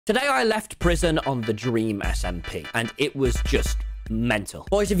Today I left prison on the Dream SMP, and it was just mental.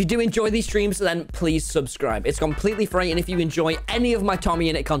 Boys, if you do enjoy these streams, then please subscribe. It's completely free, and if you enjoy any of my Tommy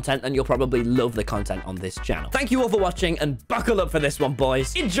in It content, then you'll probably love the content on this channel. Thank you all for watching, and buckle up for this one,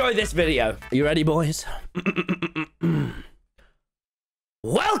 boys. Enjoy this video. Are you ready, boys?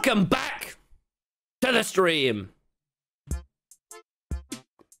 Welcome back to the stream.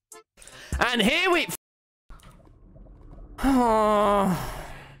 And here we... Oh.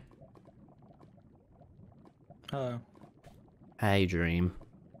 Hello. Hey, Dream.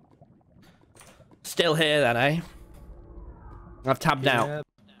 Still here then, eh? I've tabbed out.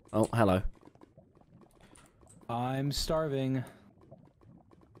 Oh, hello. I'm starving.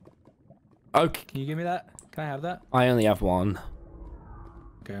 Okay. Can you give me that? Can I have that? I only have one.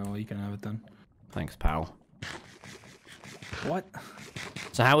 Okay, well, you can have it then. Thanks, pal. What?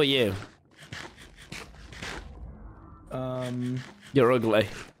 So how are you? You're ugly.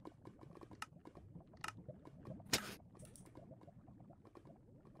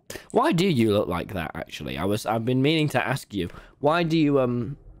 Why do you look like that, actually? I've been meaning to ask you. Why do you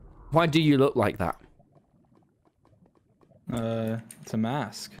look like that? It's a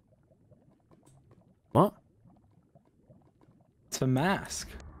mask. What? It's a mask.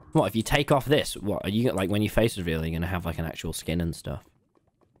 What, if you take off this, what, are you, like, when your face is revealed, you're gonna have, like, an actual skin and stuff?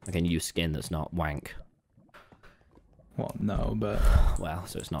 Like a new skin that's not wank? Well, no, but... Well,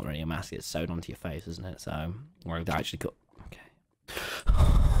 so it's not really a mask, it's sewed onto your face, isn't it? So, or they actually cut... Okay.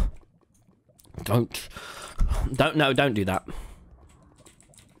 Don't do that.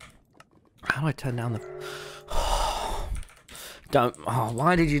 How do I turn down the... Don't... Oh,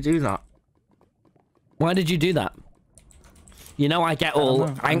 why did you do that? Why did you do that? You know I get all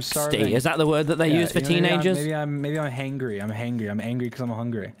angsty. Is that the word that they use for teenagers? Maybe I'm hangry. I'm angry because I'm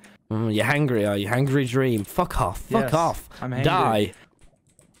hungry. You're hangry, are you? Hangry Dream. Fuck off. Fuck off. I'm hangry. Die.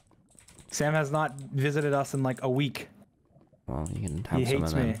 Sam has not visited us in like a week. Well, you can have he some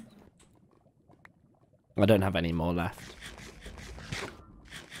hates of them. me. I don't have any more left.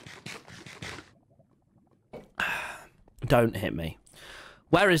 Don't hit me.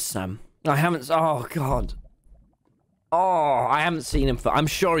 Where is Sam? I haven't... Oh, God. Oh, I haven't seen him for... I'm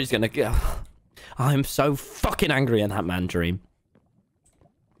sure he's gonna go... I'm so fucking angry at that man, Dream.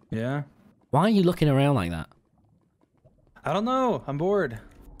 Yeah? Why are you looking around like that? I don't know. I'm bored.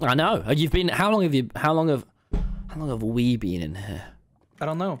 I know. You've been... How long have we been in here? I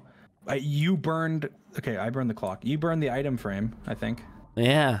don't know. You burned... Okay, I burned the clock. You burned the item frame, I think.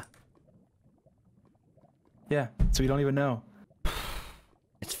 Yeah. Yeah, so we don't even know.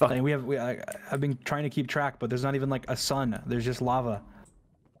 It's fucking... I've been trying to keep track, but there's not even like a sun. There's just lava.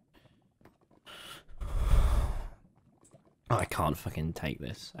 I can't fucking take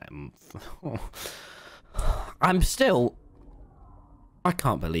this. I'm still... I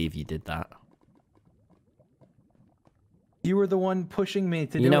can't believe you did that. You were the one pushing me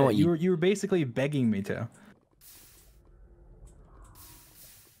to do it. What, you were basically begging me to.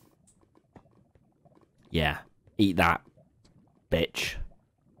 Yeah. Eat that, bitch.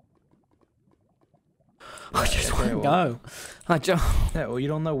 I just want to go. Yeah, well, you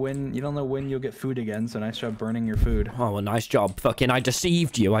don't know when you'll get food again, so nice job burning your food. Oh, well, nice job. Fucking, I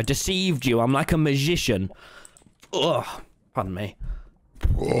deceived you. I'm like a magician. Ugh. Pardon me.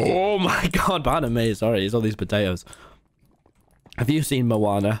 Oh my God, pardon me. Sorry, it's all these potatoes. Have you seen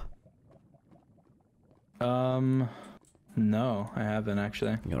Moana? No, I haven't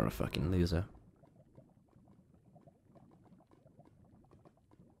actually. You're a fucking loser.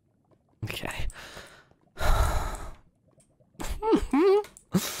 Okay.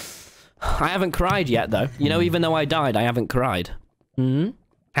 I haven't cried yet, though. You know, even though I died, I haven't cried.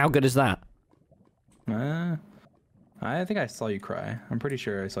 How good is that? I think I saw you cry. I'm pretty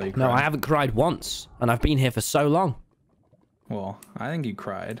sure I saw you cry. No, I haven't cried once, and I've been here for so long. Well, I think you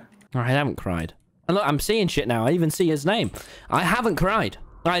cried. I haven't cried. And look, I'm seeing shit now. I even see his name. I haven't cried.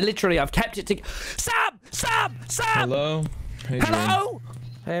 I've kept it together. Sam! Sam! Sam! Hello? Hey, hello?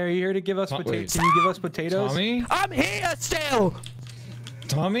 Hey, are you here to give us potatoes? Can you give us potatoes? Tommy? I'm here still!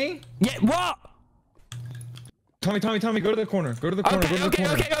 Tommy? Yeah, what? Tommy, go to the corner. Go to the corner.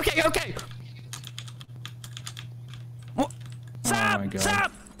 Okay. What? Sam! Oh my God.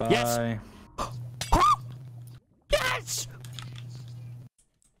 Sam! Bye. Yes! Yes!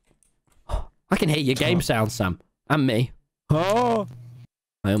 I can hear your game sound, Sam. And me. Oh!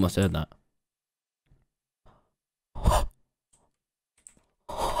 I almost heard that.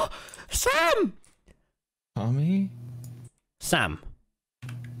 Sam! Tommy? Sam.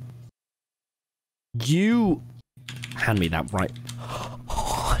 You... Hand me that right...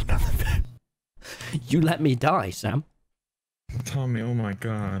 You let me die, Sam. Tommy, oh my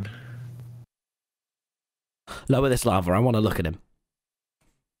god. Lower this lava. I want to look at him.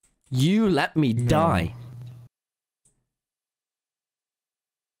 You let me die.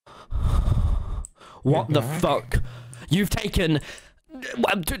 What the fuck? You've taken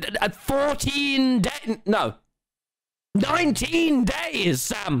 14 days. No. 19 days,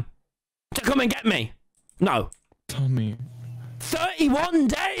 Sam, to come and get me. No. Tommy. 31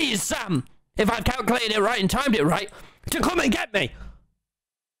 days, Sam, if I've calculated it right and timed it right, to come and get me.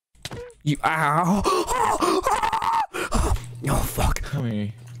 You. Ow. Oh, fuck.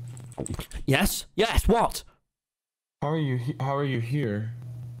 Tommy. Yes? Yes, what? How are you here?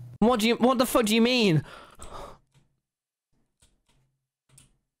 What the fuck do you mean?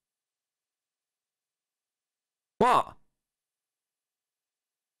 What?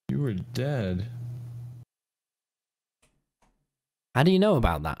 You were dead. How do you know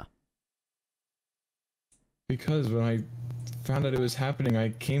about that? Because when I found out it was happening, I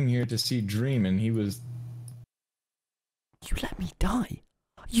came here to see Dream, and he was... You let me die.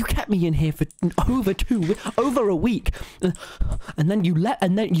 You kept me in here for over a week, and then you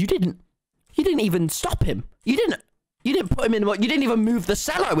didn't even stop him. You didn't put him in. You didn't even move the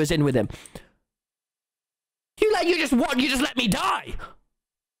cell I was in with him. You just let me die.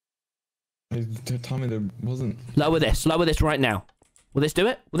 Tommy, there wasn't... Lower this right now. Will this do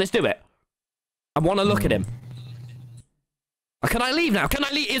it? Will this do it? I want to look at him. Can I leave now? Can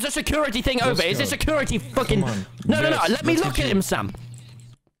I leave? Is the security thing over? Is the security fucking... No. Let me look at him, Sam.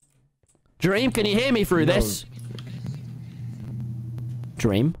 Dream, can you hear me through this?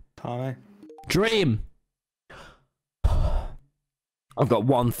 Dream? Tommy? Dream! I've got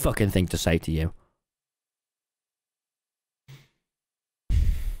one fucking thing to say to you.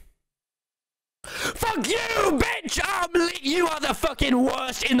 Fuck you, bitch! You are the fucking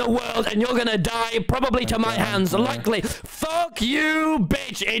worst in the world, and you're gonna die probably to my hands, likely. Fuck you,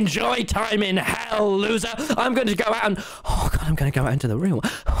 bitch! Enjoy time in hell, loser! I'm gonna go out and... Oh god, I'm gonna go out into the room.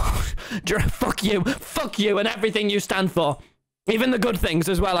 Fuck you, and everything you stand for. Even the good things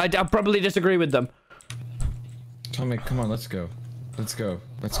as well. I probably disagree with them. Tommy, come on, let's go. Let's go.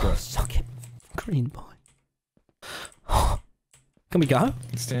 Suck it, green boy. Can we go?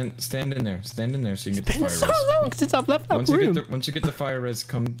 Stand in there. Stand in there so you can get the fire res. It's been so long since I've left that room. Once you get the fire res,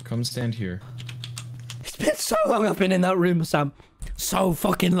 come stand here. It's been so long I've been in that room, Sam. So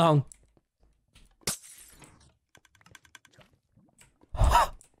fucking long.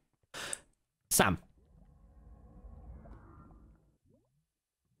 Sam.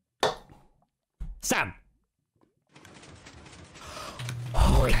 Sam.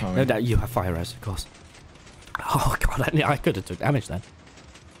 Oh, okay. No doubt you have fire res, of course. Oh god, I could have took damage then.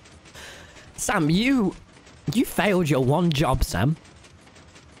 Sam, you failed your one job, Sam.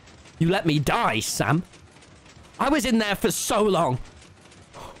 You let me die, Sam. I was in there for so long.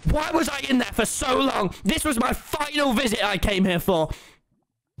 Why was I in there for so long? This was my final visit I came here for.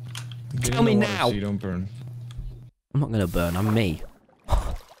 Tell me now. So you don't burn. I'm not gonna burn, I'm me.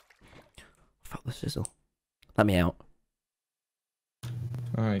 Fuck the sizzle. Let me out.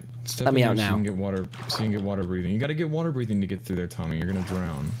 Alright, let me out now. So you can get water breathing. You gotta get water breathing to get through there, Tommy. You're gonna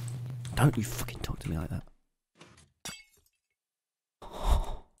drown. Don't you fucking talk to me like that.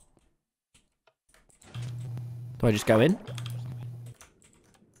 Do I just go in?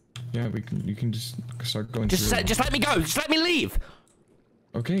 Yeah, you can just start going through. Just let me go. Just let me leave.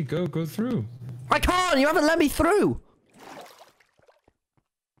 Okay, go through. I can't. You haven't let me through.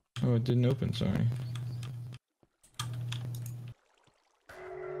 Oh, it didn't open. Sorry.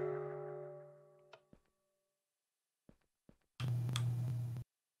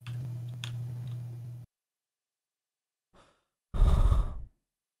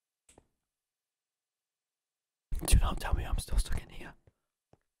 Do not tell me I'm still stuck in here.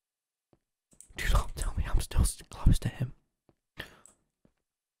 Do not tell me I'm still close to him.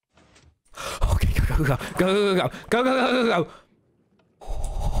 Okay, go.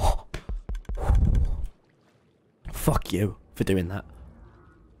 Fuck you for doing that.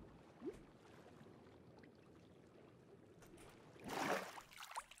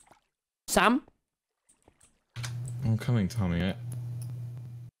 Sam? I'm coming, Tommy.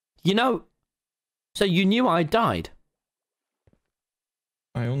 You know, so you knew I died?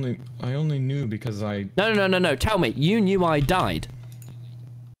 I only knew because I... No. Tell me, you knew I died?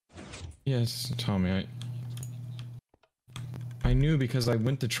 Yes, Tommy, I knew because I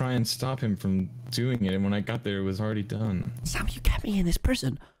went to try and stop him from doing it, and when I got there, it was already done. Sam, you kept me in this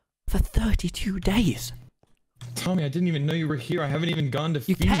prison for 32 days. Tommy, I didn't even know you were here. I haven't even gone to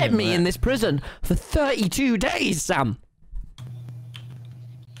feed him. You kept me in this prison for 32 days, Sam.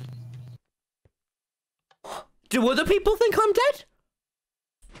 Do other people think I'm dead?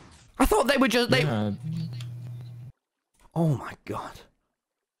 I thought they were just... Yeah. Oh my god.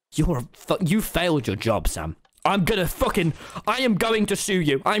 You failed your job, Sam. I am going to sue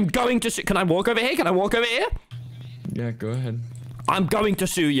you. I'm going to sue... Can I walk over here? Can I walk over here? Yeah, go ahead. I'm going to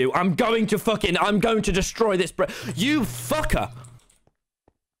sue you. I'm going to destroy this... You fucker.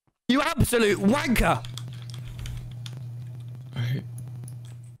 You absolute wanker.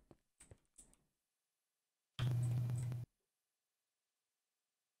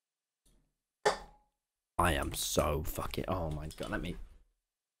 I am so fucking... Oh my god,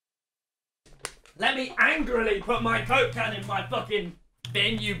 let me angrily put my Coke can in my fucking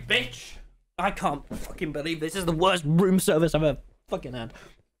bin, you bitch. I can't fucking believe this is the worst room service I've ever fucking had.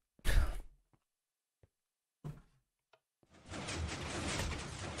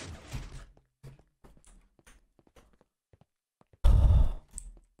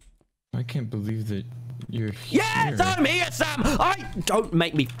 I can't believe that you're here. Yes, I'm here, Sam! Don't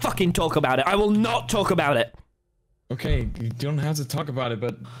make me fucking talk about it. I will not talk about it. Okay, you don't have to talk about it,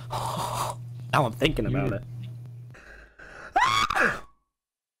 but... Now I'm thinking about it.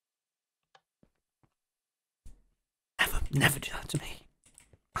 Never do that to me.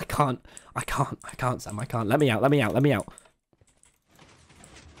 I can't, Sam, I can't. Let me out.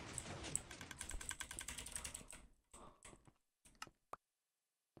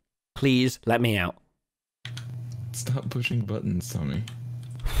 Please, let me out. Stop pushing buttons, Tommy.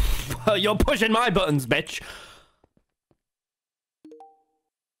 You're pushing my buttons, bitch.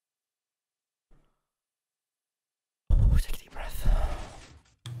 Oh, take a deep breath.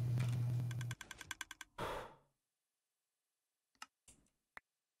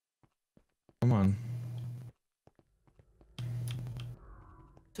 Come on.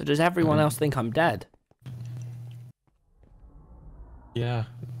 So does everyone else think I'm dead? Yeah.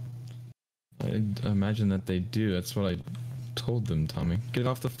 I imagine that they do. That's what I told them, Tommy. Get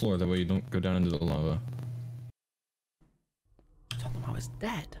off the floor, that way you don't go down into the lava. I told them I was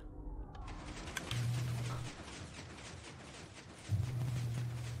dead.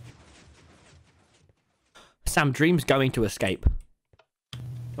 Sam, Dream's going to escape.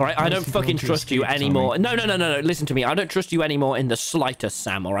 Alright, I don't fucking trust you anymore. No, listen to me. I don't trust you anymore in the slightest,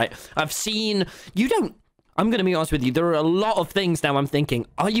 Sam, alright? I've seen... You don't... I'm going to be honest with you. There are a lot of things now I'm thinking.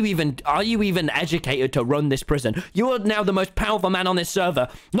 Are you even educated to run this prison? You are now the most powerful man on this server.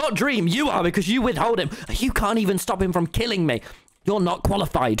 Not Dream. You are, because you withhold him. You can't even stop him from killing me. You're not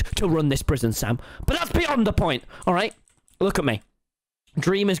qualified to run this prison, Sam. But that's beyond the point. All right? Look at me.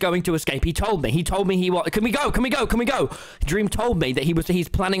 Dream is going to escape. He told me he was... Can we go? Dream told me that he's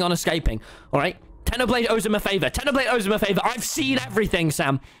planning on escaping. All right? Tennorblade owes him a favor. I've seen everything,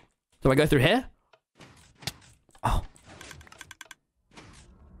 Sam. Do I go through here? Oh.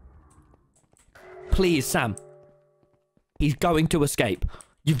 Please, Sam. He's going to escape.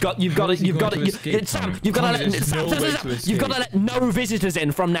 You've got to let no visitors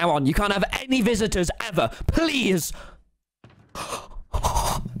in from now on. You can't have any visitors ever. Please.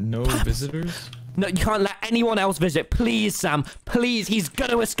 No visitors? No, you can't let anyone else visit. Please, Sam. Please, he's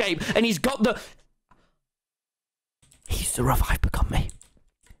gonna escape, and he's got the... He used the revive on me.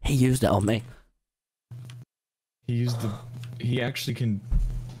 He used it on me. He used the... He actually can...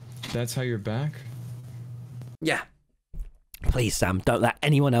 That's how you're back? Yeah. Please, Sam, don't let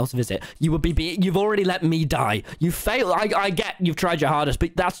anyone else visit. You would be... You've already let me die. You failed. I get you've tried your hardest,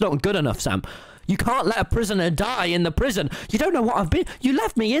 but that's not good enough, Sam. You can't let a prisoner die in the prison. You don't know what I've been... You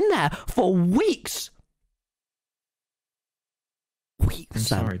left me in there for weeks. I'm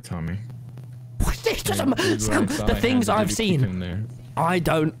sorry, Tommy. This doesn't... Sam, the things I've seen... I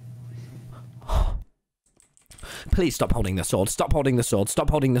don't... Please stop holding the sword. Stop holding the sword. Stop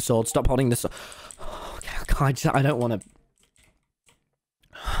holding the sword. Stop holding the sword. Okay, I don't want to...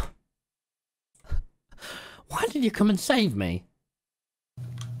 Why did you come and save me?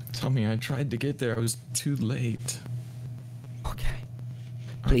 Tommy, I tried to get there. I was too late. Okay.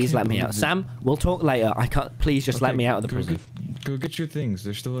 Please let me out. Sam, we'll talk later. I can't... Please just let me out of the prison. Go get your things.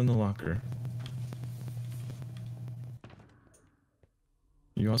 They're still in the locker.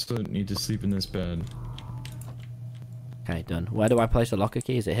 You also need to sleep in this bed. Okay, done. Where do I place the locker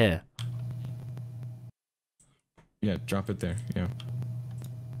key? Is it here? Yeah, drop it there. Yeah.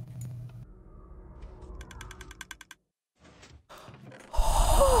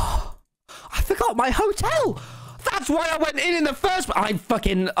 I forgot my hotel! That's why I went in the first... I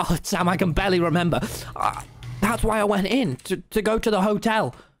fucking... Oh, Sam, I can barely remember. That's why I went in, to go to the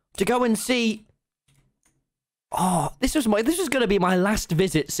hotel. To go and see... Oh, this was going to be my last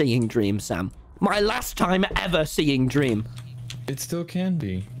visit seeing Dream, Sam. My last time ever seeing Dream. It still can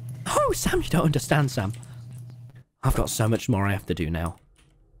be. Oh, Sam, you don't understand, Sam. I've got so much more I have to do now.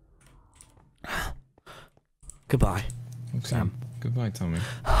 Goodbye, Okay. Sam. Goodbye, Tommy.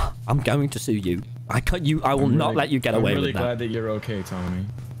 I'm going to sue you. I will not let you get away with that. I'm really glad that you're okay, Tommy.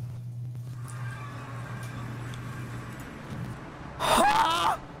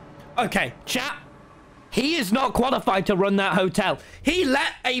 Okay, chat. He is not qualified to run that hotel. He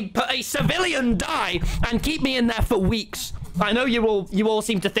let a civilian die and keep me in there for weeks. I know you all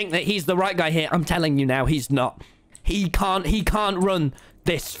seem to think that he's the right guy here. I'm telling you now, he's not. He can't run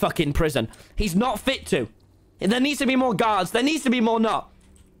this fucking prison. He's not fit to. There needs to be more guards. There needs to be more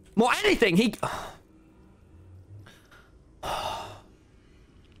anything. He...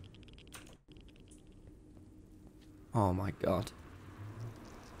 Oh my God.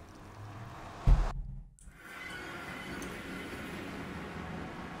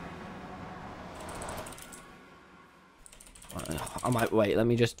 I might wait. Let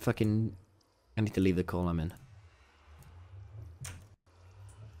me just fucking... I need to leave the call I'm in.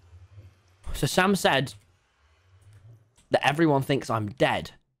 So Sam said that everyone thinks I'm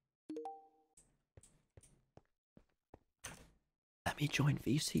dead. Let me join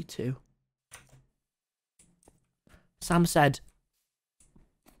VC2. Sam said...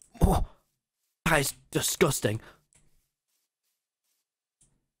 Oh, that is disgusting.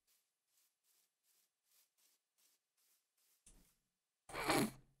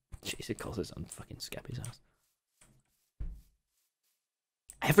 Jeez, it calls his own fucking Skeppy's ass.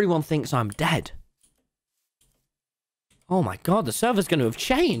 Everyone thinks I'm dead. Oh my God, the server's going to have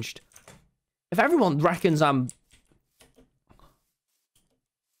changed. If everyone reckons I'm...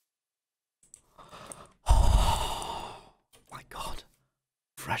 Oh my God.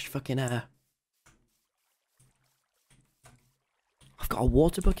 Fresh fucking air. I've got a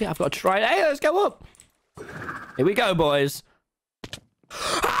water bucket. I've got to try it. Hey, let's go up. Here we go, boys.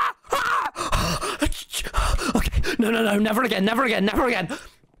 Okay, no, never again.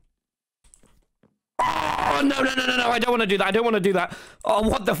 Oh, no, I don't want to do that. Oh,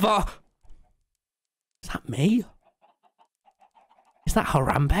 what the fuck? Is that me? Is that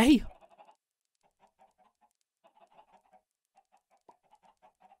Harambe?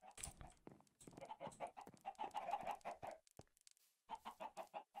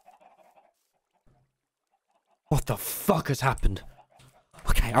 What the fuck has happened?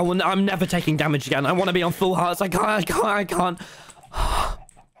 Okay, I'm never taking damage again. I want to be on full hearts. I can't.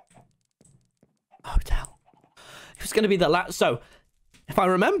 Hotel. It was going to be the last... So, if I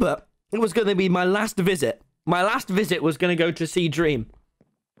remember, it was going to be my last visit. My last visit was going to go to see Dream.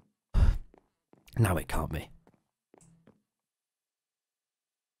 Now it can't be.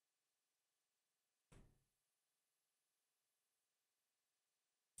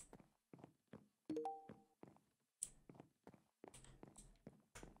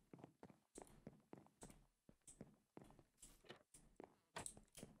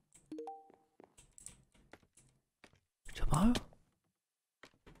 Hello?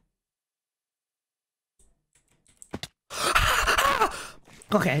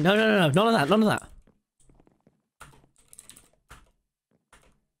 Okay, no, none of that.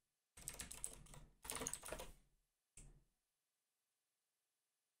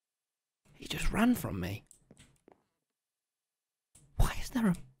 He just ran from me. Why is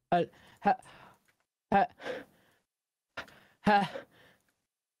there a...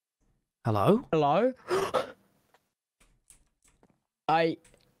 Hello? Hello?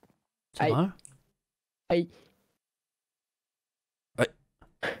 Hello?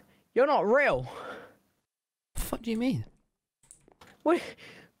 You're not real. What the fuck do you mean? What?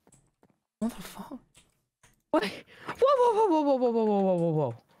 What the fuck? What?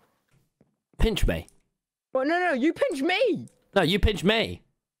 Whoa. Pinch me. Well, no, you pinch me. No, you pinch me.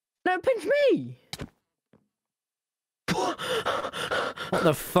 No, pinch me. What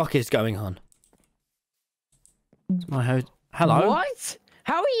the fuck is going on? It's my host. Hello? What?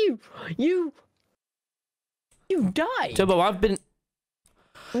 How are you? You died. Turbo, I've been...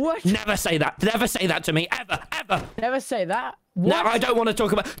 What? Never say that. Never say that to me. Ever. Never say that. What? No, I don't want to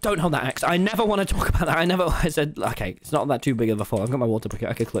talk about... Don't hold that axe. I never want to talk about that. I said... Okay, it's not that too big of a fall. I've got my water bucket.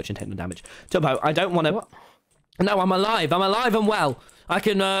 I can clutch and take the damage. Turbo, I don't want to... What? No, I'm alive. I'm alive and well. I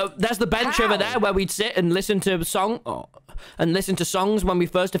can... There's the bench How? over there where we'd sit and listen to songs when we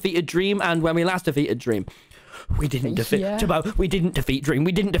first defeated Dream and when we last defeated Dream. We didn't defeat... Yeah. Turbo, we didn't defeat Dream.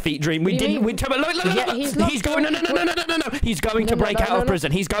 We didn't defeat Dream. We didn't... We, Turbo, look. Yeah, He's going... No. He's going to break out of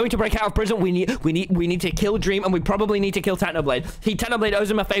prison. He's going to break out of prison. We need to kill Dream, and we probably need to kill Technoblade. Technoblade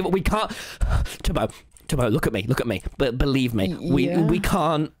owes him a favor. We can't... Turbo, look at me. But believe me, we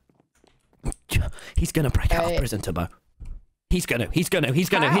can't... He's going to break out of prison, Turbo. He's gonna. He Tenor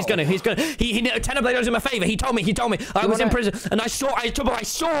owes him a favor. He told me. I was in prison and I saw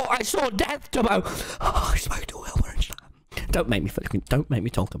death, Tubbo. Oh, I spoke to Wilbur and stuff. Don't make me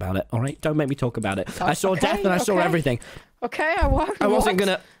talk about it, all right? Don't make me talk about it. I saw death and I saw everything. Okay, I won't. I wasn't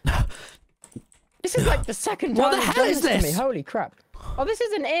gonna. This is like the second time. What the hell is this? To me. Holy crap. Oh, this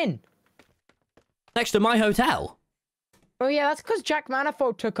is an inn. Next to my hotel. Oh yeah, that's because Jack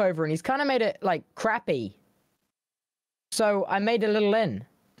Manifold took over and he's kind of made it like crappy. So I made a little inn.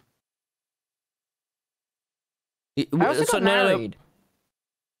 I also got married.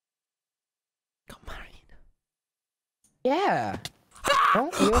 Got married. Yeah. Oh,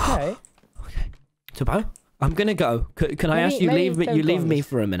 you okay? Okay. Tubbo, I'm gonna go. Can I ask you leave me? You leave me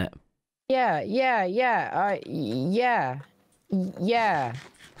for a minute. Yeah.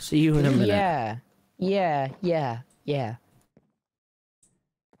 See you in a minute. Yeah.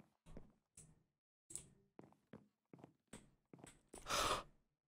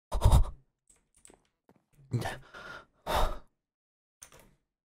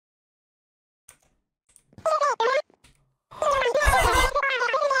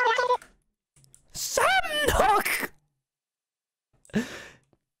 Sam Knock!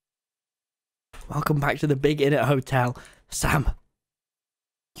 Welcome back to the Big Inn at Hotel. Sam,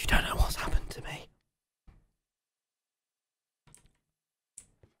 you don't know what's happened to me.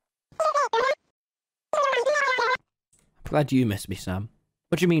 I'm glad you missed me, Sam.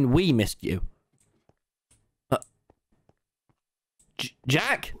 What do you mean we missed you?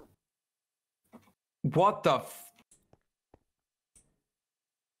 Jack? What the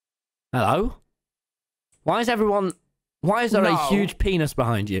Hello? Why is there a huge penis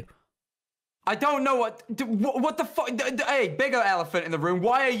behind you? I don't know what the fuck. Hey, bigger elephant in the room.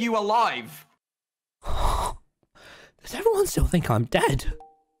 Why are you alive? Does everyone still think I'm dead?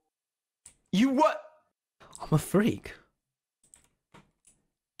 You what? I'm a freak.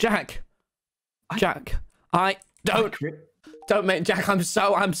 Jack. I don't make Jack. I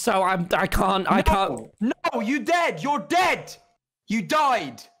can't. No, you dead. You're dead. You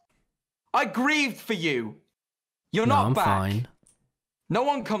died. I grieved for you. You're not back. I'm fine. No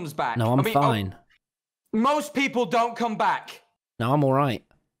one comes back. No, I'm fine. Most people don't come back. No, I'm all right.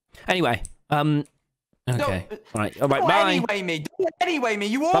 Anyway, okay. Right. All right. Don't Bye. anyway me. Don't anyway me.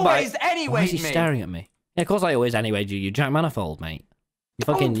 You always anyway Why is he me. staring at me? Yeah, of course I always anyway do. You Jack Manifold, mate.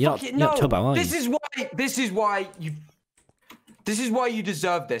 You're not Tubbo, are you? This is why you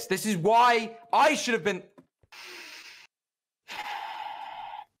deserve this. This is why I should have been.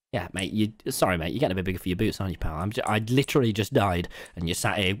 Yeah, mate. Sorry, mate. You're getting a bit bigger for your boots, aren't you, pal? I literally just died, and you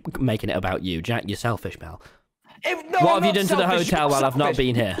sat here making it about you, Jack. You're selfish, pal. What have you done to the hotel while I've not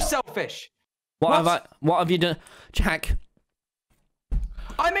been here? You're selfish. What have you done, Jack?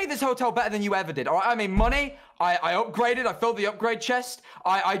 I made this hotel better than you ever did. All right, I made money. I upgraded. I filled the upgrade chest.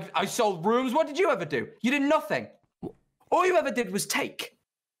 I sold rooms. What did you ever do? You did nothing. All you ever did was take.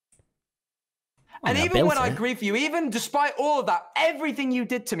 And even when I grieve for you, even despite all of that, everything you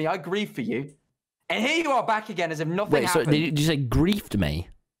did to me, I grieve for you. And here you are back again as if nothing happened. Wait, so did you say griefed me?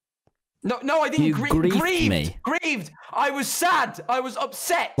 No, I didn't. You grieved. I was sad. I was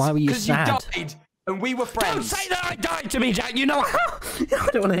upset. Why were you sad? Because you died and we were friends. Don't say that I died to me, Jack. You know, I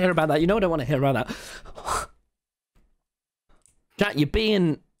don't want to hear about that. You know I don't want to hear about that. Jack, you're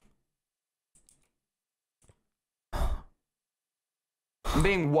being... I'm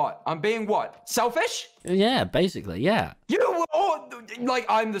being what? I'm being what? Selfish? Yeah, basically, yeah. You like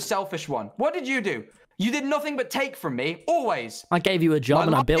I'm the selfish one. What did you do? You did nothing but take from me, always. I gave you a job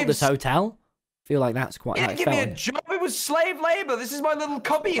and I built this hotel. Feel like that's quite... You didn't give me a job, it was slave labor. This is my little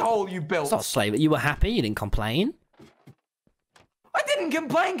cubby hole you built. It's not slave. You were happy, you didn't complain. I didn't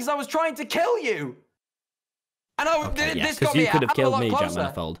complain because I was trying to kill you. And this got you me could have killed me, closer. Jack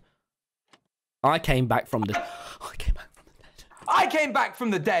Manifold. I came back from the... I came back from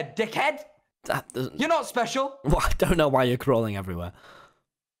the dead, dickhead. You're not special. Well, I don't know why you're crawling everywhere.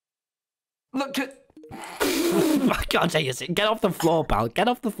 Look at... I can't take it. Get off the floor, pal. Get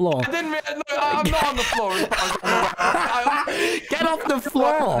off the floor. I didn't look, I'm not on the floor. Get off the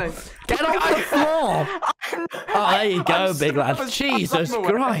floor. Get off the floor. Oh, there you go, big lad. Jesus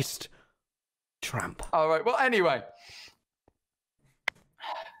Christ. Tramp. All right, well, anyway.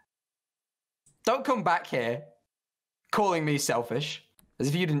 Don't come back here calling me selfish, as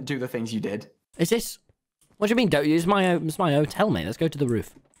if you didn't do the things you did. Is this... What do you mean, don't you? It's my hotel, mate. Let's go to the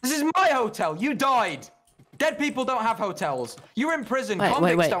roof. This is my hotel. You died. Dead people don't have hotels. You're in prison.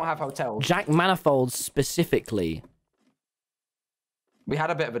 Convicts don't have hotels. Jack Manifold specifically. We had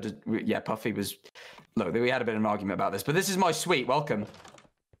a bit of a... Yeah, Puffy was... Look, we had a bit of an argument about this, but this is my suite. Welcome.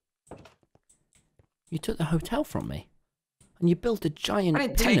 You took the hotel from me. And you built a giant I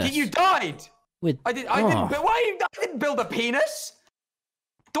didn't penis. take it. You died. I didn't. But why? I didn't build a penis.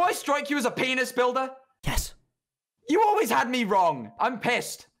 Do I strike you as a penis builder? Yes. You always had me wrong. I'm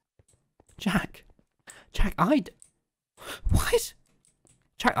pissed. Jack, what?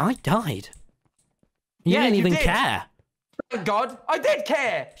 Jack, I died. You didn't even care. Thank God, I did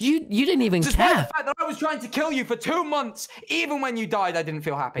care. You didn't even Despite care. the fact that I was trying to kill you for 2 months, even when you died, I didn't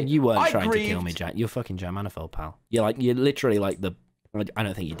feel happy. You weren't trying grieved. to kill me, Jack. You're fucking Jack Manifold, pal. You're literally like the. I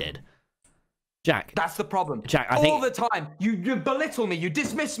don't think you did. Jack. That's the problem. Jack, I all think... the time, you belittle me, you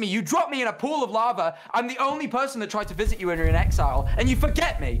dismiss me, you drop me in a pool of lava. I'm the only person that tried to visit you when you're in exile, and you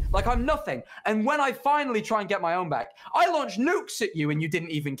forget me like I'm nothing. And when I finally try and get my own back, I launch nukes at you and you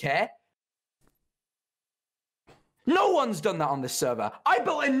didn't even care. No one's done that on this server. I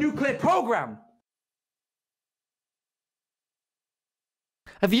built a nuclear program.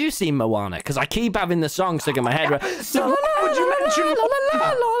 Have you seen Moana? Because I keep having the song stuck in my head. So why would you mention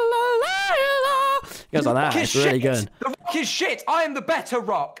It goes like that. It's really good. The rock is shit. I am the better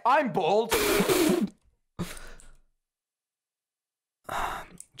rock. I'm bald.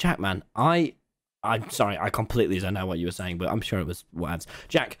 Jack, man, I'm sorry. I completely don't know what you were saying, but I'm sure it was words.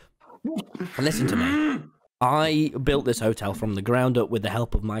 Jack, listen to me. I built this hotel from the ground up with the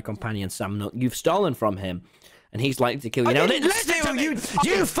help of my companion Sam Nook. You've stolen from him, and he's likely to kill you. Now, listen to me!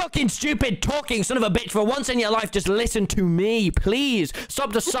 You fucking stupid talking son of a bitch! For once in your life, just listen to me, please.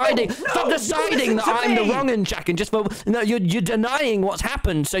 Stop deciding. That I'm the wrong un, Jack, and just for you're denying what's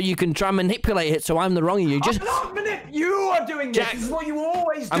happened so you can try and manipulate it. So I'm the wrong un. You just. I'm not you are doing this. Jack, This is what you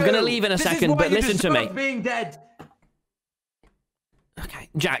always do. I'm gonna leave in a second, but listen to me. Being dead. Okay,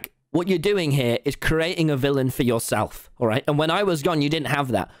 Jack. What you're doing here is creating a villain for yourself, all right? And when I was gone, you didn't have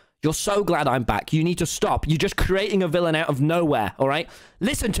that. You're so glad I'm back. You need to stop. You're just creating a villain out of nowhere, all right?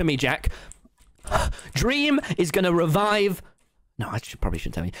 Listen to me, Jack. Dream is going to revive... No, probably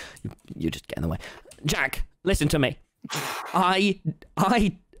shouldn't tell you. You just get in the way. Jack, listen to me. I'm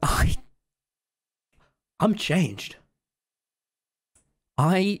changed.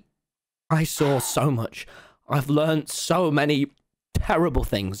 I saw so much. I've learned so many... terrible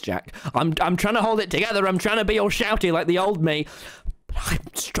things, Jack. I'm trying to hold it together. I'm trying to be all shouty like the old me. But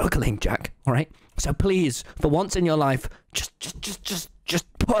I'm struggling, Jack. All right? So please, for once in your life, just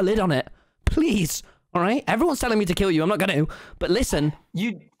put a lid on it. Please. All right? Everyone's telling me to kill you. I'm not going to. But listen.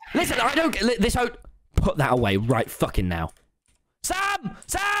 Listen, I don't get this out. Put that away right fucking now. Sam!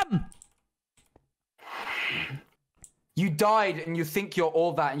 You died and you think you're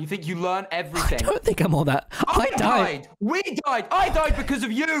all that and you think you learn everything. I don't think I'm all that. I died. We died. I died because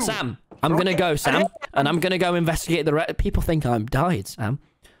of you. Sam, I'm going to go, Sam. And I'm going to go investigate the rest. People think I'm died, Sam.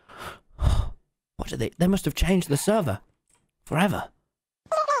 What did they must have changed the server. Forever.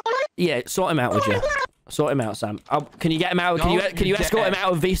 Yeah, sort him out, would you? Sort him out, Sam. Can you get him out? Can you escort him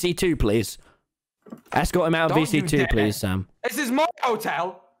out of VC2, please? Escort him out of VC2, please, Sam. This is my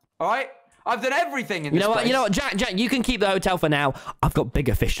hotel. All right? I've done everything in this place. You know what, Jack, you can keep the hotel for now. I've got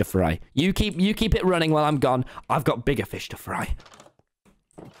bigger fish to fry. You keep it running while I'm gone. I've got bigger fish to fry.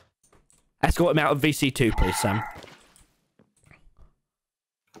 Escort him out of VC2, please, Sam.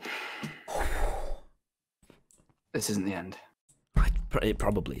 This isn't the end. It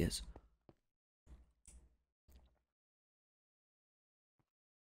probably is.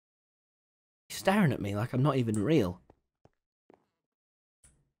 He's staring at me like I'm not even real.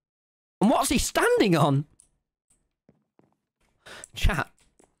 And what's he standing on? Chat.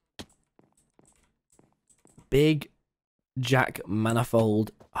 Big Jack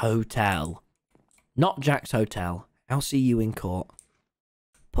Manifold Hotel. Not Jack's Hotel. I'll see you in court.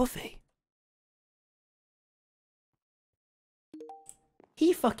 Puffy.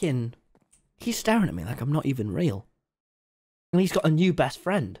 He's staring at me like I'm not even real. And he's got a new best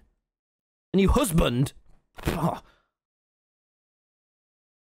friend. A new husband. Oh.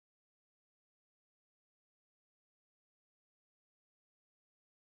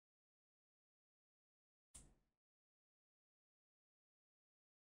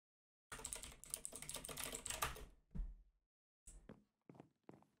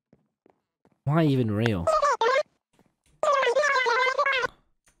 Why even real?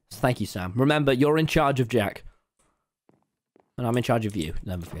 Thank you, Sam. Remember, you're in charge of Jack. And I'm in charge of you.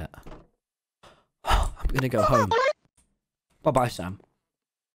 Never forget. I'm gonna go home. Bye-bye, Sam.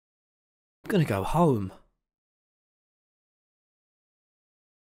 I'm gonna go home.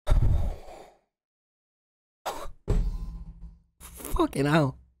 Fucking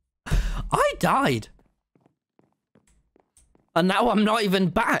hell. I died. And now I'm not even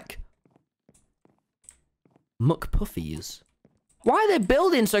back. Muck puffies. Why are they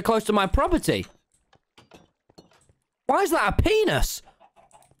building so close to my property? Why is that a penis?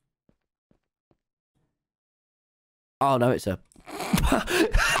 Oh, no, it's a...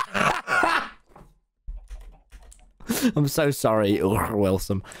 I'm so sorry,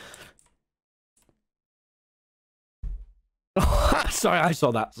 Wilson. Sorry, I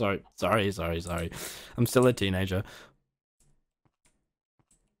saw that. Sorry. I'm still a teenager.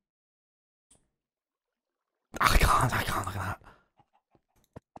 I can't look at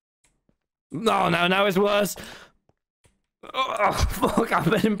that. No, it's worse. Oh, fuck, I've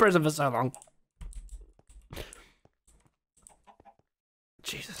been in prison for so long.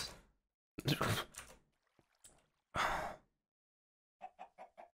 Jesus.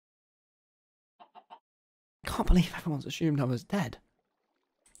 Can't believe everyone's assumed I was dead.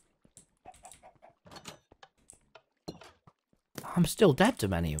 I'm still dead to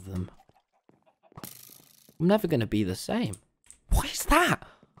many of them. I'm never going to be the same. What is that?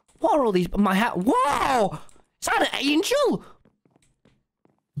 What are all these... My hat... Whoa! Is that an angel?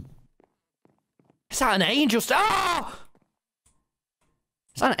 Is that an angel... Oh!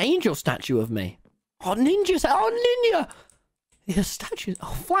 Is that an angel statue of me? Oh, ninja... Oh, ninja! There's statues...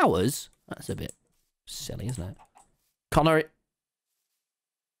 Oh, flowers? That's a bit silly, isn't it? Connor...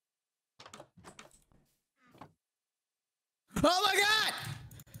 Oh my god!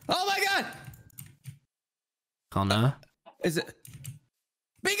 Oh my god! Connor? Is it...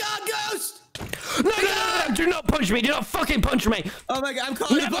 Be gone, ghost! No! Do not punch me! Do not fucking punch me! Oh my god, I'm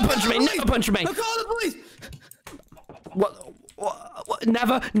calling Never punch me! Never punch me! I'm calling the police! What?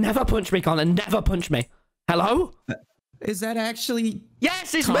 Never punch me, Connor. Never punch me. Hello? Is that actually...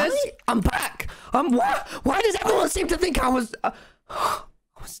 Yes, it's Tommy? me. I'm back. Why does everyone seem to think I was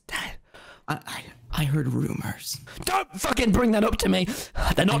dead? I heard rumors. Don't fucking bring that up to me.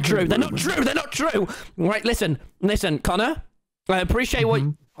 They're not true. They're not true. They're not true. Right, listen, Connor. I appreciate what...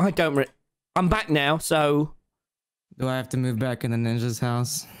 I don't... I'm back now, so... Do I have to move back in the ninja's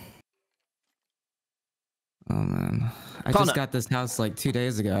house? Oh, man. I Connor. just got this house like 2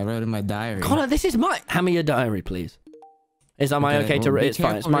 days ago. I wrote in my diary. Connor, this is my... Hand me your diary, please. Am I okay to... Well, It's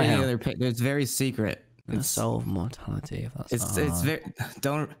fine. It's my house. It's very secret. The soul of mortality, if that's It's very...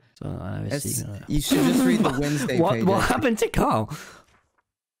 Don't... So I have a secret. You should just read the Wednesday pages. What happened to Carl?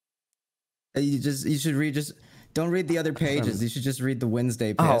 You should read just... Don't read the other pages. You should just read the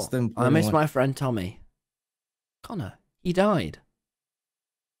Wednesday pages. I miss my friend Tommy. Connor, he died.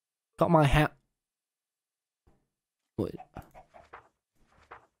 Got my hat. Wait.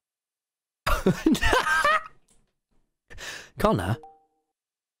 Connor,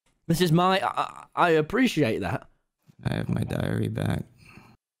 this is my... I appreciate that. I have my diary back.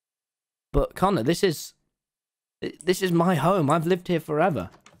 But Connor, this is my home. I've lived here forever.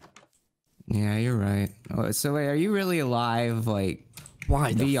 Yeah, you're right. Oh, so wait, are you really alive? Like,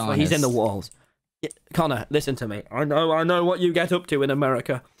 why? Be honest. He's in the walls. Connor, listen to me. I know what you get up to in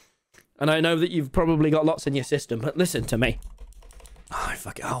America, and I know that you've probably got lots in your system. But listen to me.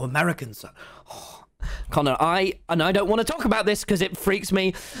 Oh, Americans. Oh. Connor, I don't want to talk about this because it freaks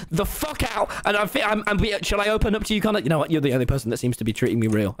me the fuck out. And shall I open up to you, Connor? You know what? You're the only person that seems to be treating me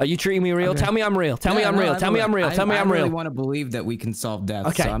real. Are you treating me real? Okay. Tell me I'm real. Tell me I'm real. Tell me I'm real. Tell me I'm real. I really want to believe that we can solve death.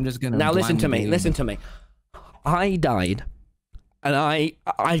 Okay. So I'm just gonna. Now listen to me. Listen to me. I died, and I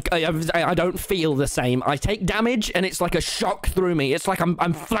don't feel the same. I take damage, and it's like a shock through me. It's like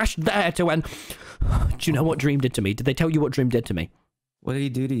I'm flashed there to when. Do you know what Dream did to me? Did they tell you what Dream did to me? What did he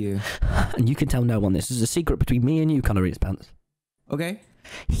do to you? And you can tell no one. This is a secret between me and you, Connor Pants. Okay.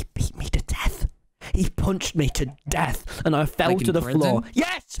 He beat me to death. He punched me to death, and I fell Like to the prison? floor.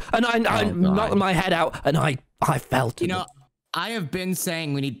 Yes, and I knocked my head out, and I fell to. You know, I have been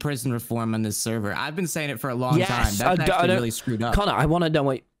saying we need prison reform on this server. I've been saying it for a long time. That's actually really screwed up. Connor, I want to know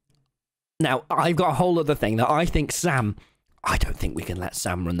what... Now, I've got a whole other thing that I think Sam... I don't think we can let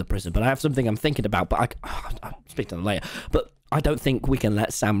Sam run the prison, but I have something I'm thinking about, but I'll speak to them later. But I don't think we can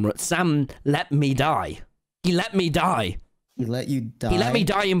let Sam run... Sam let me die. He let me die. He let you die? He let me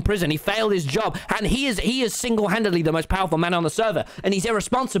die in prison. He failed his job, and he is single-handedly the most powerful man on the server, and he's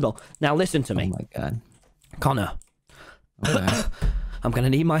irresponsible. Now, listen to me. Oh, my God. Connor. Okay. I'm going to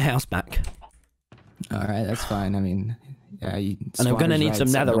need my house back. All right, that's fine. I mean, yeah. And I'm going to need some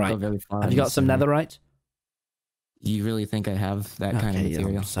netherite. Have you got some netherite? You really think I have that kind of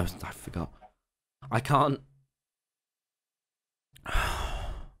material? Yeah, I forgot. I can't...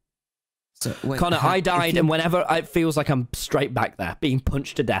 So, wait, Connor, I died, and whenever it feels like I'm straight back there, being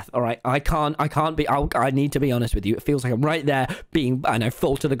punched to death. All right, I can't be. I need to be honest with you. It feels like I'm right there, and I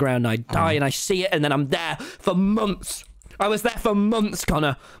fall to the ground, and I die, and I see it, and then I'm there for months. I was there for months,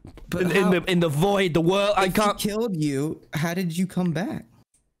 Connor. But in the void, the world. I can't. If he killed you, how did you come back?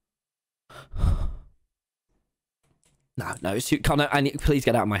 No, Connor, please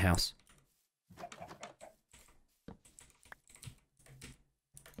get out of my house.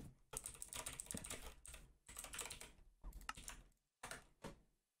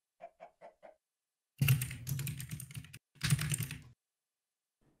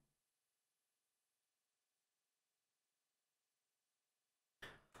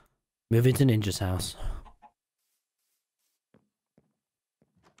 Move into Ninja's house.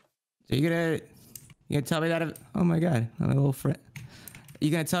 So you gonna tell me that? Oh my god, my little friend.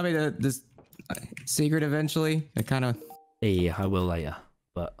 You gonna tell me this secret eventually? I kind of. Yeah, I will later.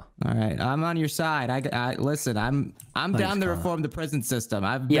 But all right, I'm on your side. I listen. I'm down to reform the prison system.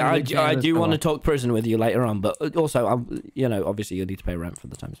 I do want to talk prison with you later on. But also, obviously you need to pay rent for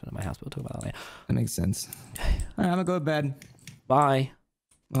the time spent at my house. We'll talk about that later. That makes sense. All right, I'm gonna go to bed. Bye.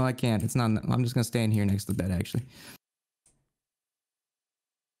 Well, I can't. It's not. I'm just gonna stay in here next to the bed, actually.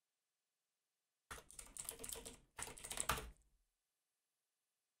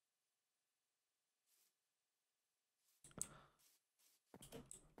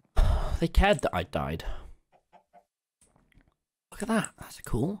 They cared that I died. Look at that. That's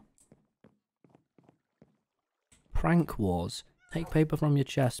cool. Prank wars. Take paper from your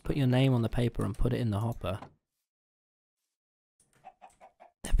chest, put your name on the paper, and put it in the hopper.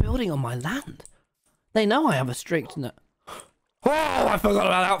 They're building on my land. They know I have a strict no. Oh, I forgot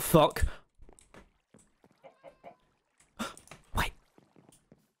about that. Fuck. Wait.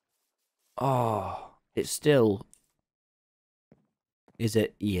 Oh, it's still. Is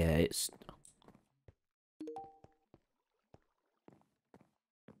it? Yeah, it's.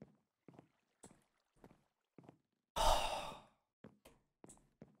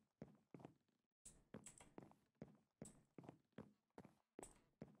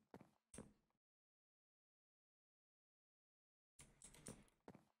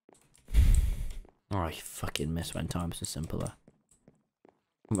 Oh, I fucking miss when times were simpler.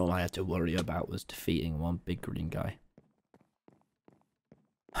 All I had to worry about was defeating one big green guy.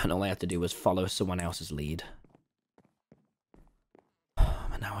 And all I had to do was follow someone else's lead.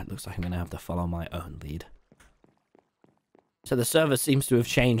 But now it looks like I'm going to have to follow my own lead. So the server seems to have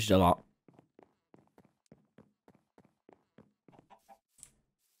changed a lot.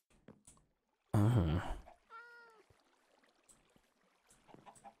 Oh.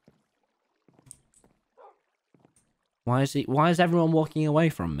 Why is everyone walking away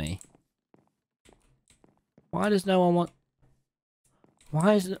from me? Why does no one want...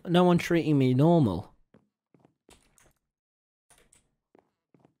 Why is no one treating me normal?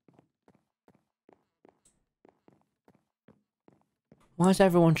 Why is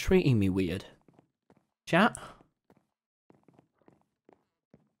everyone treating me weird? Chat?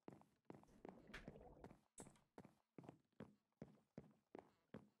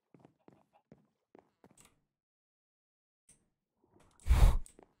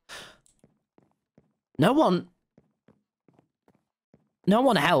 No one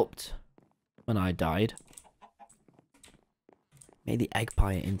helped when I died. Made the egg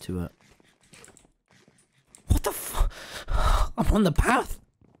pie into it. What the fuck? I'm on the path.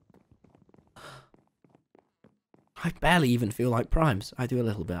 I barely even feel like primes. I do a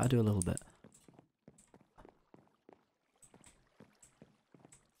little bit.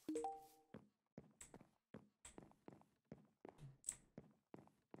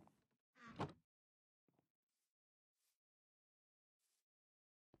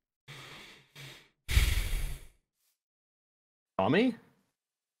 Tommy?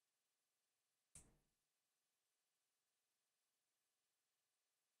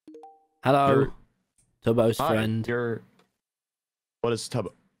 Hello. Tubbo's friend. What is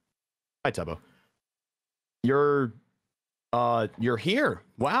Tubbo? Hi, Tubbo. You're here.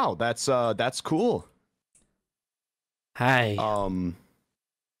 Wow, that's cool. Hi.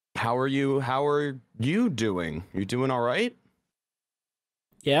 How are you doing? You doing all right?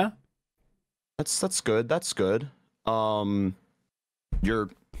 Yeah. That's good.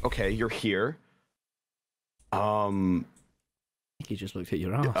 You're okay. You're here. I think he just looked at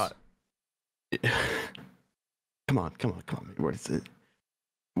your ass. Come on. Where is it?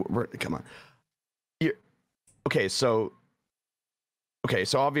 Come on. You're okay. So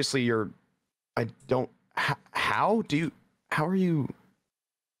obviously you're. I don't. How are you?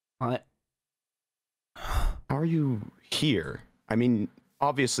 How are you here? I mean,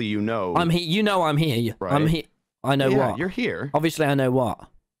 obviously you know. I'm here. You know I'm here. Right? I'm here. I know what. You're here. Obviously, I know what.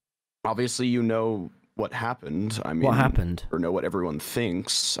 Obviously, you know what happened. I mean, what happened? Or know what everyone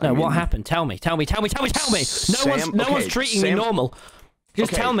thinks. No, what happened? Tell me. No one's treating me normal.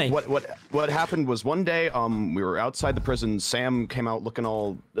 Just tell me. What happened was one day, we were outside the prison. Sam came out looking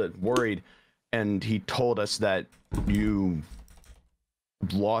all worried, and he told us that you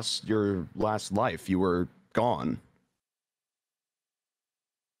lost your last life. You were gone.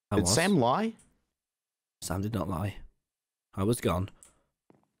 Did Sam lie? Sam did not lie. I was gone.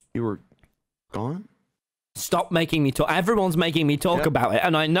 You were gone? Stop making me talk. Everyone's making me talk about it,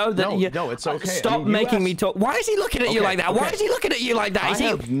 and I know that No, it's okay. Stop making me talk. Why is he looking at you like that? Why is he looking at you like that?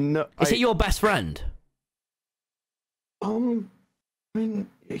 Is he your best friend? I mean,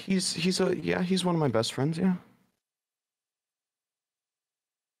 he's one of my best friends, yeah.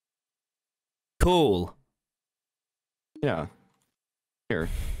 Cool. Yeah. Here.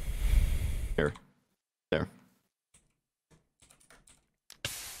 There.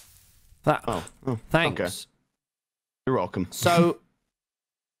 That. Oh, thanks. Okay. You're welcome. So,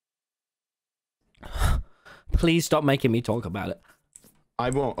 please stop making me talk about it. I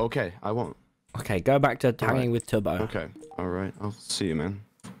won't. Okay, I won't. Okay, go back to hanging with Tubbo. Okay. All right. I'll see you, man.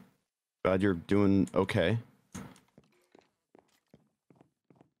 Glad you're doing okay.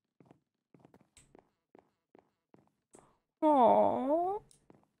 Aww.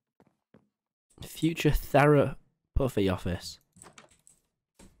 Future therapy office.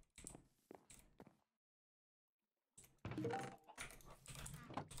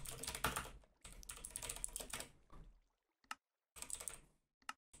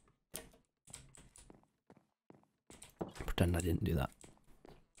 Pretend I didn't do that.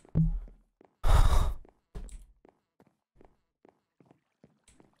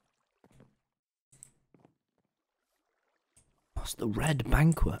 What's the red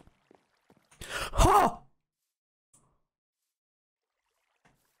banquet? Ha!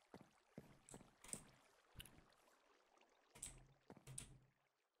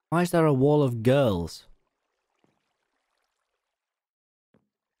 Why is there a wall of girls?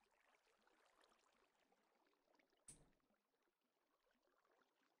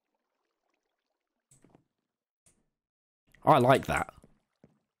 I like that.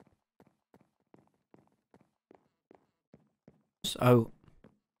 So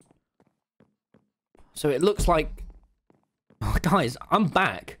it looks like... Oh, guys, I'm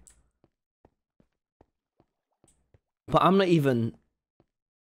back. But I'm not even...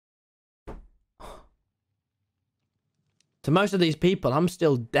 To most of these people, I'm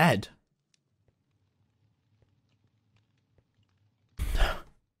still dead.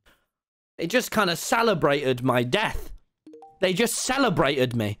 It just kind of celebrated my death. They just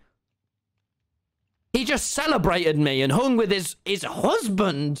celebrated me. He just celebrated me and hung with his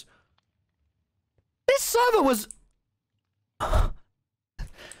husband. This server was...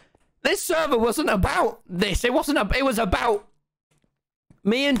 This server wasn't about this. It wasn't. It was about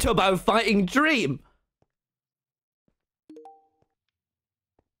me and Tubbo fighting Dream.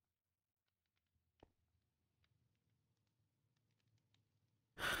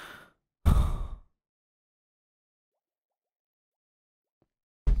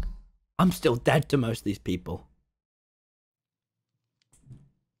 I'm still dead to most of these people.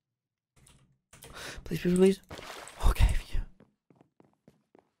 Please, please, please. Okay.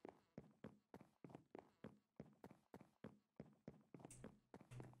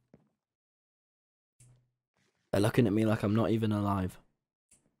 They're looking at me like I'm not even alive.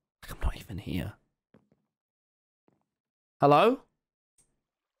 Like I'm not even here. Hello?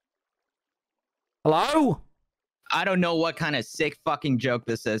 Hello? I don't know what kind of sick fucking joke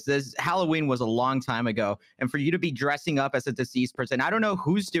this is. This Halloween was a long time ago. And for you to be dressing up as a deceased person, I don't know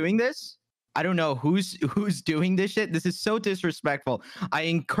who's doing this. I don't know who's doing this shit. This is so disrespectful. I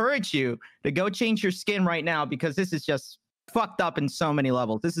encourage you to go change your skin right now because this is just fucked up in so many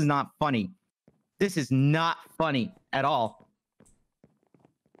levels. This is not funny. This is not funny at all.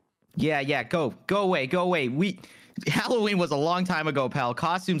 Yeah, go away, go away. Halloween was a long time ago, pal.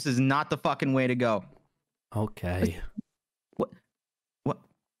 Costumes is not the fucking way to go. Okay. What?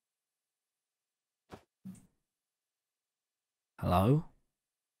 Hello?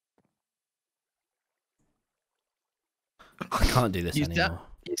 I can't do this anymore.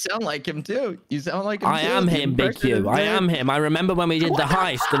 You sound like him too. You sound like him I am him, Big Q. I am him. I remember when we did the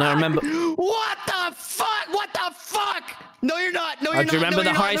heist, and I remember... What the fuck? What the fuck? No, you're not. No, you're not. Do you remember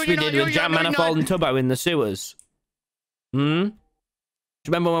the heist we did with Jack Manifold and Tubbo in the sewers? Hmm? Do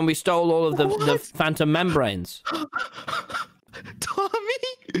you remember when we stole all of the phantom membranes? Tommy!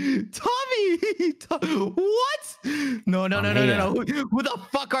 What? No. Who the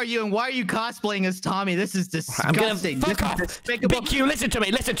fuck are you and why are you cosplaying as Tommy? This is disgusting. I'm gonna fuck off. Big Q, listen to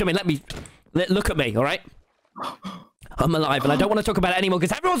me. Look at me, all right? I'm alive and I don't want to talk about it anymore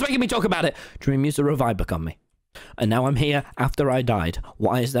because everyone's making me talk about it. Dream used a revive book on me. And now I'm here after I died.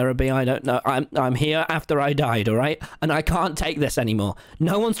 Why is there a bee? I don't know. I'm here after I died, all right? And I can't take this anymore.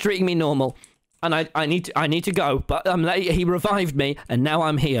 No one's treating me normal. and I need to go, but he revived me, and now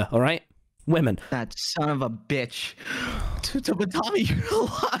I'm here. All right, women. That son of a bitch. But Tommy, you're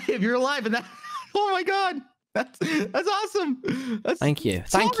alive. You're alive, and that. Oh my God, that's awesome. Thank you.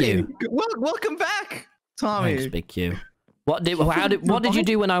 Thank you. Welcome back, Tommy. Thanks, Big Q. What did you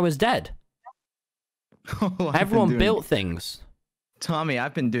do when I was dead? Oh, Everyone built things. Tommy,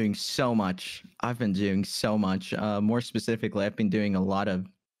 I've been doing so much. More specifically, I've been doing a lot of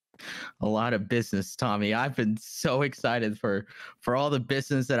business, Tommy. I've been so excited for all the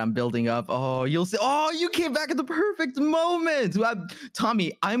business that I'm building up. Oh, you'll see. Oh, you came back at the perfect moment.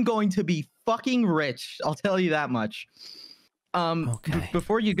 Tommy, I'm going to be fucking rich. I'll tell you that much. Okay.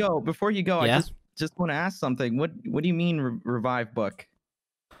 Before you go, Yeah? I just want to ask something. What do you mean revive book?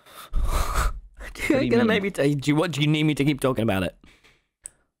 What do you need me to keep talking about it?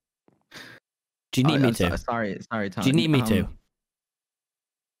 Do you need me to? Sorry, Tommy. Do you need me to?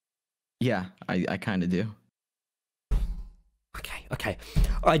 Yeah, I kind of do. Okay.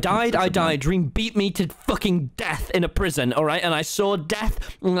 I died. Dream beat me to fucking death in a prison, all right? And I saw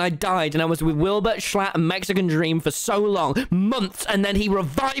death, and I died, and I was with Wilbert, Schlatt, and Mexican Dream for so long, months, and then he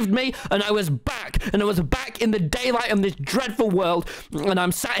revived me, and I was back, in the daylight of this dreadful world, and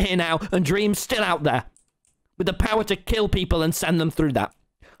I'm sat here now, and Dream's still out there, with the power to kill people and send them through that.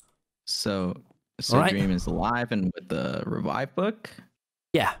 So right. Dream is alive and with the revive book?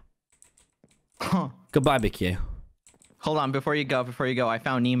 Yeah. Huh. Goodbye, Big Q. Hold on, before you go, I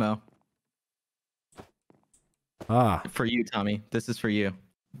found Nemo. Ah. For you, Tommy. This is for you.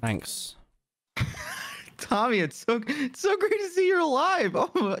 Thanks. Tommy, it's so great to see you're alive.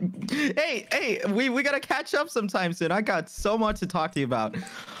 Oh, hey, we gotta catch up sometime soon. I got so much to talk to you about.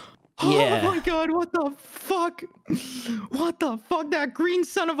 Yeah. Oh my God, what the fuck? What the fuck? That green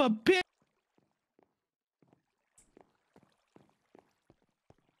son of a bitch.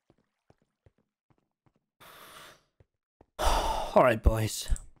 All right, boys.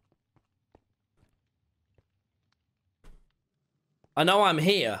 I know I'm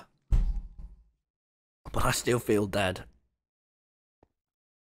here, but I still feel dead.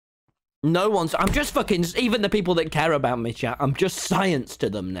 No one's... I'm just fucking... Even the people that care about me, chat, I'm just science to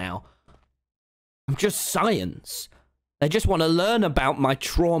them now. I'm just science. They just want to learn about my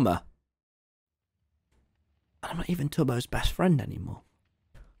trauma. I'm not even Tubbo's best friend anymore.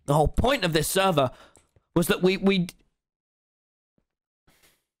 The whole point of this server was that we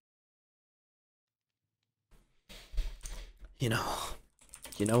You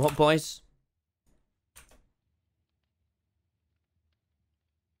know what, boys?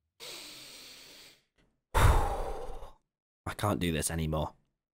 I can't do this anymore.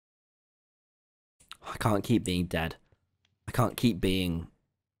 I can't keep being dead. I can't keep being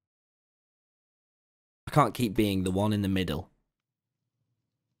the one in the middle.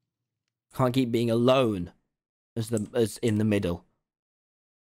 I can't keep being alone as in the middle.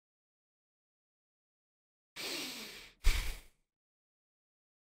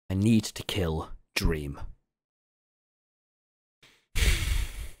 I need to kill Dream.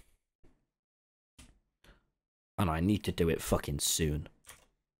 And I need to do it fucking soon.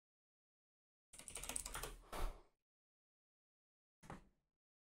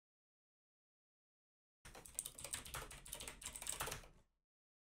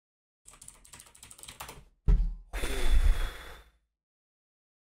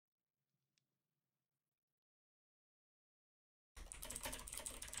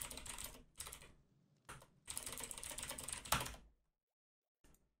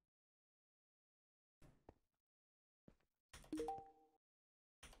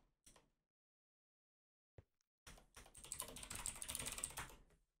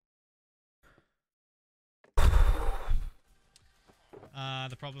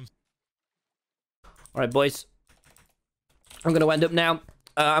 The problems. All right, boys. I'm gonna end up now.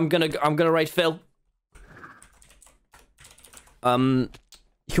 I'm gonna raid Phil. You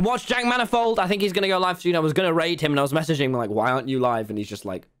can watch Jack Manifold. I think he's gonna go live soon. I was gonna raid him, and I was messaging him like, "Why aren't you live?" And he's just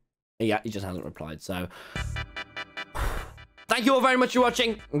like, "Yeah, he just hasn't replied." So, thank you all very much for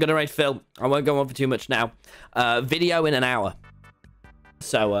watching. I'm gonna raid Phil. I won't go on for too much now. Video in an hour.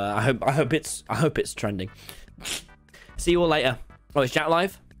 So I hope it's trending. See you all later. Oh, is Jack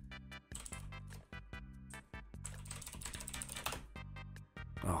live?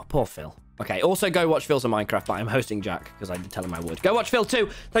 Oh, poor Phil. Okay, also go watch Phil's on Minecraft, but I'm hosting Jack because I did tell him I would. Go watch Phil too.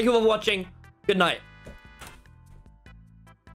 Thank you all for watching. Good night.